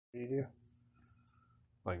You do?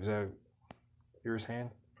 Like Zach, yours hand,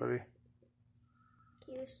 buddy?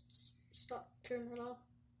 Can you stop, turn that off?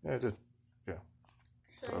 Yeah, I did. Yeah.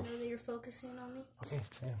 So I know that you're focusing on me. Okay,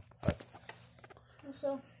 yeah.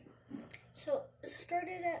 So it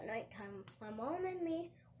started at nighttime. My mom and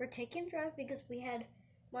me were taking a drive because we had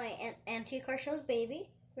my Auntie Carshaw's baby.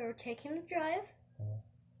 We were taking a drive.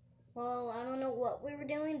 Well, I don't know what we were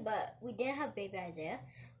doing, but we didn't have baby Isaiah.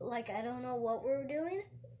 Like, I don't know what we were doing,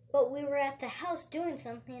 but we were at the house doing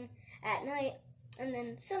something at night, and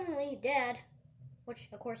then suddenly Dad, which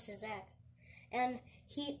of course is Zach, and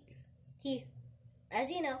he, as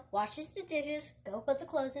you know, washes the dishes, go put the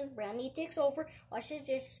clothes in, Brownie takes over, washes the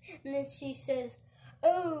dishes, and then she says,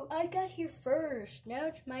 "Oh, I got here first. Now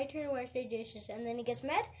it's my turn to wash the dishes." And then he gets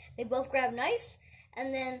mad. They both grab knives,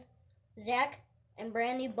 and then Zach and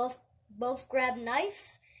Brandy both grab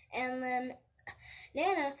knives, and then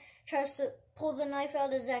Nana tries to pull the knife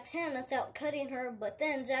out of Zach's hand without cutting her, but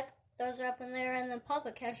then Zach throws her up in there, and then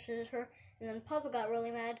Papa catches her, and then Papa got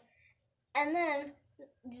really mad, and then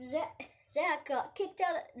Zach got kicked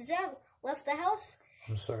out. Zach left the house.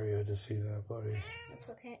 I'm sorry you had to see that, buddy. It's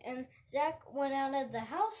okay. And Zach went out of the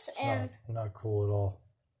house, It's not cool at all.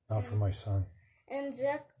 Not for my son. And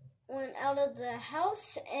Zach went out of the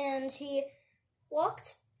house, and he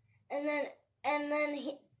walked, and then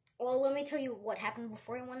he. Well, let me tell you what happened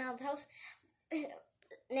before he went out of the house.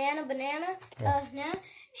 Nana,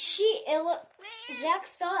 she held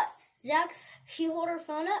her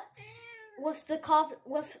phone up with the cop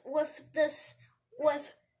with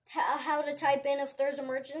how to type in if there's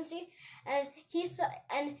emergency, and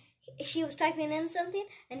she was typing in something,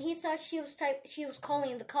 and he thought she was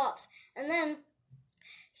calling the cops, and then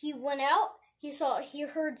he went out. He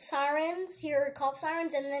heard sirens, he heard cop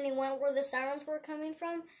sirens, and then he went where the sirens were coming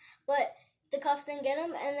from, but the cops didn't get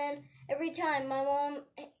him. And then every time my mom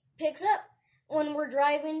picks up, when we're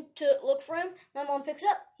driving to look for him, my mom picks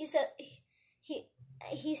up. He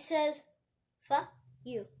says, "Fuck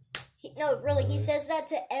you." He says that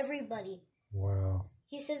to everybody. Wow.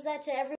 He says that to everybody.